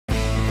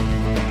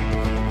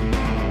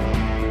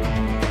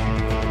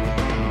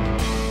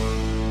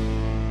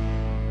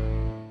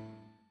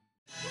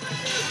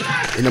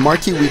In a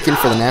marquee weekend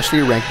for the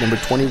nationally ranked number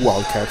 20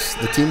 Wildcats,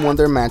 the team won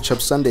their matchup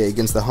Sunday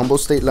against the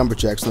Humboldt State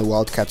Lumberjacks in the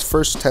Wildcats'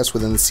 first test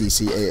within the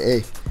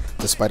CCAA.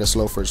 Despite a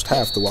slow first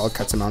half, the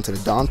Wildcats amounted a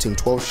daunting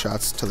 12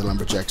 shots to the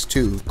Lumberjacks'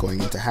 2,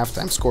 going into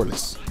halftime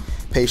scoreless.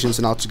 Patience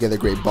and altogether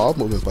great ball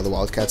movement by the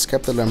Wildcats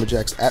kept the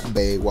Lumberjacks at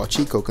bay, while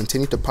Chico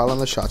continued to pile on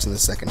the shots in the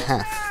second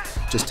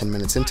half. Just 10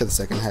 minutes into the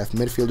second half,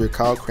 midfielder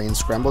Kyle Crane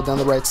scrambled down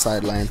the right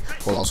sideline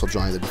while also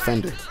drawing the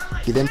defender.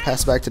 He then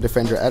passed back to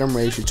defender Adam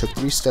Rage, who took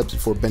 3 steps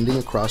before bending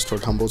across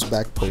toward Humboldt's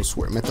back post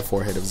where it met the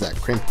forehead of Zach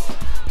Krim.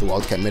 The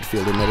Wildcat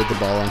midfielder netted the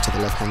ball onto the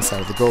left-hand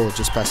side of the goal,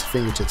 just past the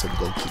fingertips of the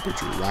goalkeeper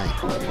Drew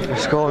Ryan.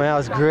 This goal, man, that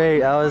was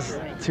great. I was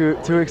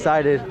too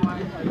excited.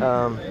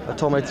 I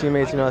told my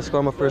teammates, I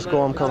scored my first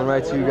goal, I'm coming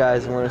right to you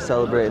guys and we're going to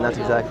celebrate, and that's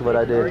exactly what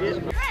I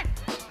did.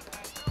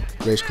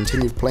 Rage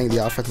continued playing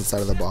the offensive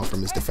side of the ball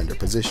from his defender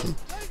position.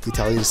 He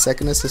tallied his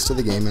second assist of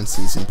the game and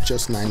season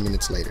just 9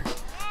 minutes later.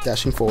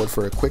 Dashing forward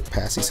for a quick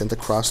pass, he sent the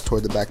cross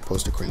toward the back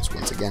post to Krim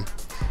once again.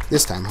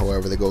 This time,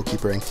 however, the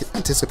goalkeeper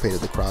anticipated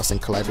the cross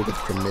and collided with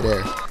Krim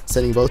midair,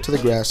 sending both to the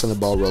grass and the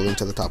ball rolling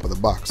to the top of the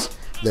box.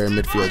 There,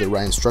 midfielder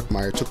Ryan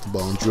Struckmeyer took the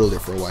ball and drilled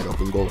it for a wide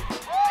open goal.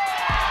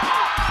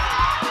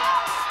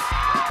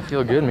 I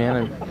feel good,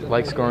 man. I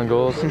like scoring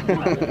goals.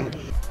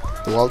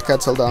 The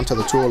Wildcats held on to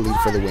the 2-0 lead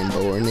for the win,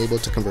 but were unable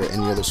to convert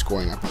any other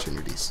scoring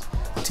opportunities.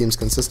 The team's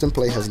consistent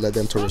play has led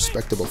them to a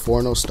respectable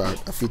 4-0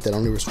 start, a feat that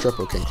only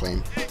Restrepo can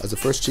claim, as the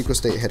first Chico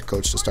State head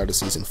coach to start a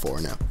season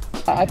 4-0.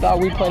 I thought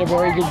we played a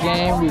very good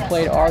game. We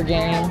played our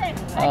game.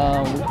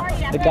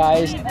 The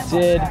guys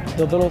did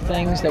the little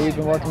things that we've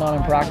been working on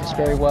in practice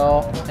very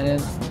well,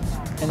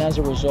 and as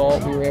a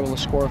result, we were able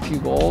to score a few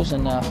goals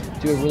and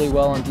do it really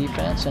well on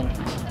defense. And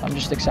I'm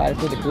just excited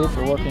for the group.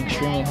 We're working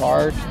extremely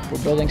hard.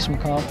 We're building some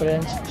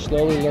confidence,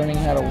 slowly learning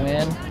how to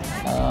win.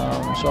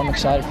 So I'm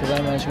excited for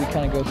them as we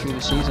kind of go through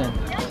the season.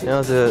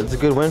 It's a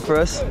good win for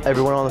us.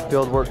 Everyone on the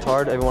field worked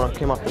hard. Everyone who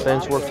came off the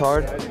bench worked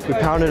hard. We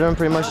pounded them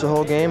pretty much the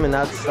whole game, and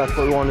that's what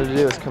we wanted to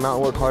do, is come out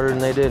and work harder than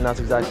they did, and that's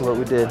exactly what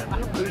we did.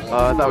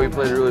 I thought we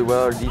played really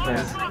well. Our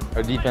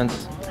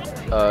defense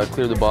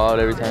cleared the ball out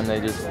every time they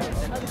just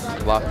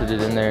lofted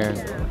it in there.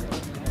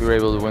 We were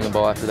able to win the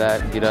ball after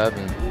that, get up,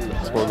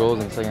 and score goals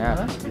in the second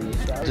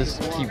half.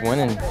 Just keep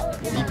winning.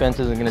 Defense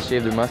isn't going to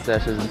shave their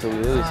mustaches until we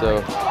lose,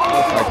 so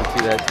I like to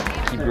see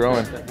that keep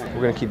growing.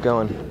 We're going to keep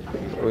going.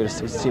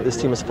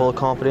 This team is full of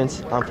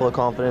confidence. I'm full of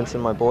confidence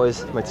in my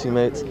boys, my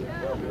teammates.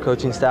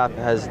 Coaching staff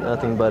has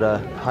nothing but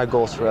high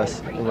goals for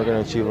us, and we're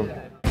going to achieve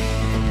them.